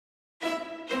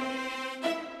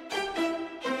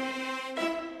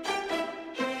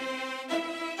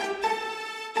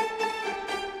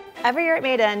Every year at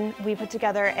Made In, we put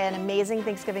together an amazing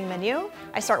Thanksgiving menu.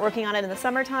 I start working on it in the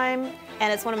summertime,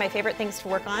 and it's one of my favorite things to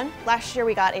work on. Last year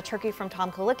we got a turkey from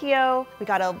Tom Colicchio, we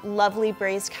got a lovely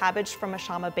braised cabbage from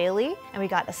Mashama Bailey, and we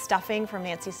got a stuffing from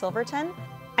Nancy Silverton.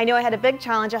 I knew I had a big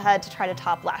challenge ahead to try to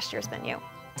top last year's menu.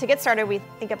 To get started, we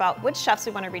think about which chefs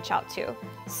we want to reach out to.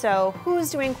 So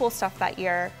who's doing cool stuff that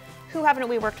year? Who haven't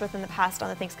we worked with in the past on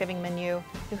the Thanksgiving menu?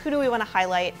 Who do we want to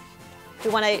highlight? We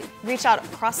want to reach out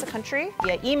across the country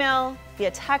via email,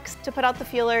 via text to put out the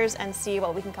feelers and see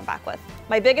what we can come back with.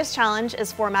 My biggest challenge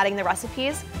is formatting the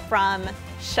recipes from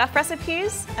chef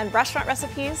recipes and restaurant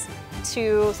recipes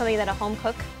to something that a home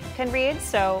cook can read.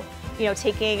 So,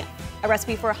 taking a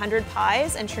recipe for 100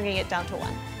 pies and shrinking it down to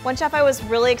one. One chef I was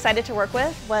really excited to work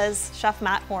with was Chef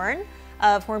Matt Horn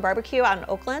of Horn Barbecue out in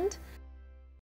Oakland.